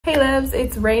Hey loves,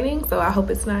 it's raining, so I hope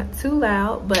it's not too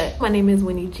loud, but my name is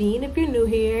Wynne if you're new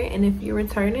here, and if you're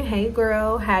returning, hey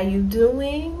girl, how you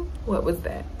doing? What was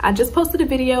that? I just posted a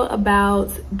video about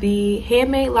the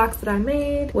handmade locks that I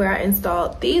made, where I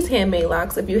installed these handmade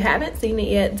locks. If you haven't seen it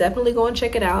yet, definitely go and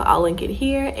check it out. I'll link it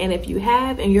here. And if you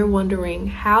have and you're wondering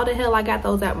how the hell I got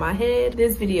those out my head,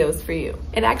 this video is for you.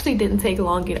 It actually didn't take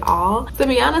long at all. To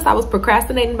be honest, I was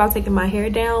procrastinating about taking my hair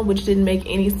down, which didn't make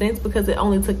any sense because it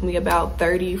only took me about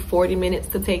 30-40 minutes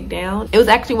to take down. It was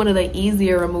actually one of the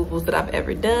easier removals that I've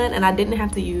ever done, and I didn't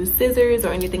have to use scissors or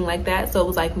anything like that, so it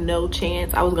was like no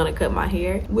chance I was gonna cut my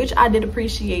hair, which I did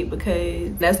appreciate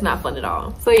because that's not fun at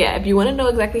all. So yeah, if you want to know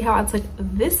exactly how I took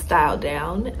this style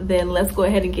down, then let's go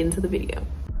ahead and get into the video.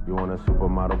 You want a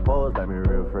supermodel pose like my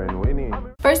real friend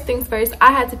Wynne? First things first,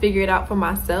 I had to figure it out for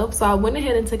myself, so I went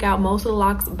ahead and took out most of the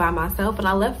locks by myself, and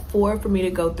I left 4 for me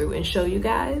to go through and show you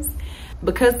guys.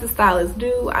 Because the style is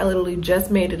new, I literally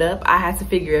just made it up. I had to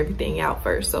figure everything out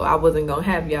first, so I wasn't gonna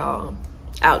have y'all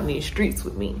out in these streets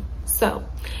with me. So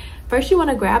first, you want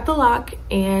to grab the lock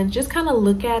and just kind of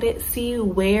look at it, see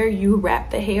where you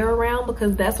wrap the hair around,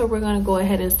 because that's where we're going to go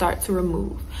ahead and start to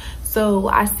remove. So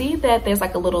I see that there's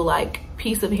like a little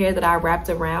piece of hair that I wrapped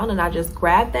around, and I just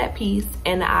grabbed that piece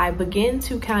and I begin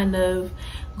to kind of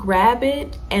grab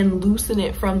it and loosen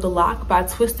it from the lock by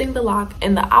twisting the lock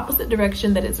in the opposite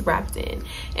direction that it's wrapped in.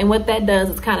 And what that does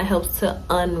is kind of helps to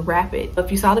unwrap it.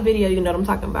 If you saw the video, you know what I'm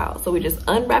talking about. So we're just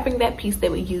unwrapping that piece that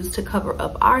we use to cover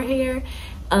up our hair.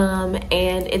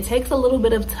 And it takes a little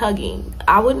bit of tugging.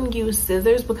 I wouldn't use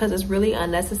scissors because it's really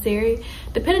unnecessary,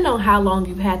 depending on how long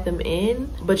you've had them in,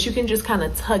 but you can just kind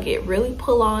of tug it, really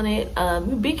pull on it.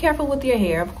 Be careful with your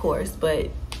hair, of course,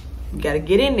 but you gotta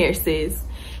get in there, sis,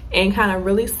 and kind of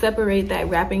really separate that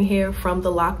wrapping hair from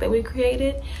the lock that we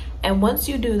created. And once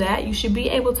you do that, you should be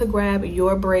able to grab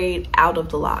your braid out of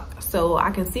the lock. So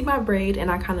I can see my braid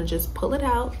and I kind of just pull it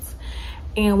out.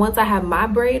 And once I have my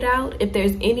braid out, if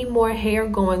there's any more hair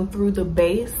going through the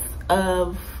base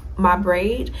of my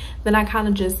braid, then I kind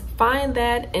of just find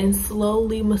that and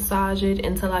slowly massage it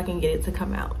until I can get it to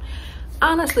come out.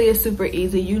 Honestly, it's super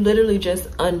easy. You literally just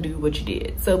undo what you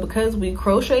did. So because we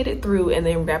crocheted through and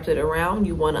then wrapped it around,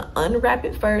 you want to unwrap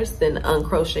it first, then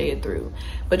uncrochet it through.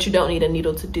 But you don't need a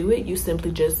needle to do it. You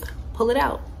simply just pull it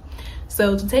out.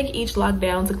 So to take each lock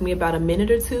down took me about a minute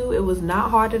or 2. It was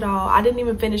not hard at all. I didn't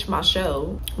even finish my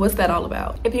show. What's that all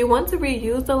about? If you want to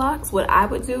reuse the locks, what I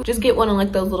would do, just get one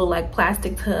of those little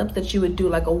plastic tubs that you would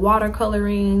do a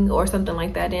watercoloring or something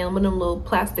like that in, one of them little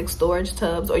plastic storage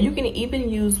tubs. Or you can even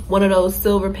use one of those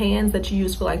silver pans that you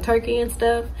use for turkey and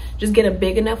stuff. Just get a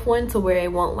big enough one to where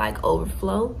it won't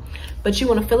overflow. But you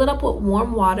want to fill it up with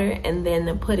warm water and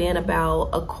then put in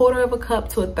about 1/4 cup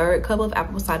to 1/3 cup of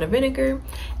apple cider vinegar,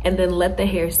 and then let the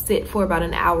hair sit for about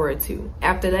an hour or 2.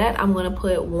 After that, I'm going to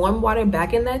put warm water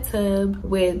back in that tub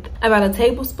with about a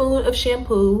tablespoon of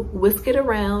shampoo, whisk it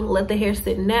around, let the hair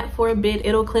sit in that for a bit.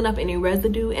 It'll clean up any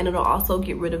residue, and it'll also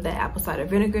get rid of that apple cider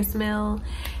vinegar smell.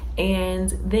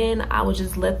 And then I would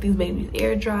just let these babies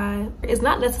air dry. It's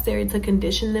not necessary to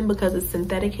condition them because it's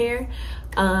synthetic hair,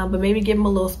 but maybe give them a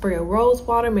little spray of rose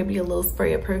water, maybe a little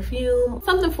spray of perfume,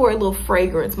 something for a little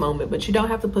fragrance moment, but you don't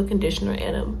have to put conditioner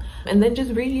in them. And then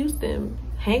just reuse them.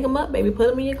 Hang them up, baby, put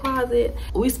them in your closet.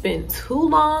 We spent too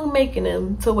long making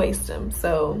them to waste them.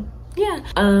 So yeah,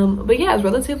 but yeah, it's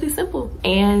relatively simple.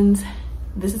 And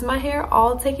this is my hair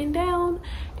all taken down,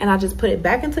 and I just put it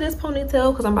back into this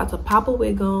ponytail because I'm about to pop a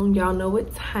wig on. Y'all know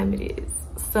what time it is.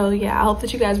 So yeah, I hope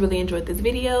that you guys really enjoyed this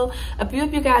video. A few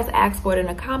of you guys asked for it in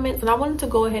the comments, and I wanted to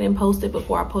go ahead and post it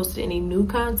before I posted any new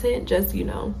content, just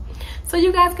so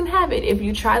you guys can have it. If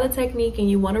you try the technique and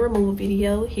you want to remove a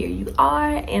video, here you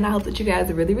are. And I hope that you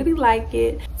guys really like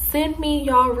it. Send me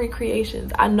y'all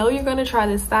recreations. I know you're gonna try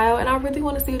this style, and I really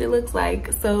want to see what it looks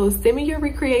like. So send me your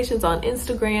recreations on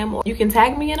Instagram, or you can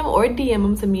tag me in them or DM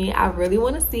them to me. I really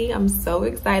want to see. I'm so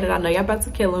excited. I know y'all about to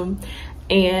kill them.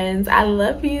 And I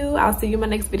love you. I'll see you in my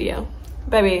next video.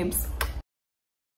 Bye, babes.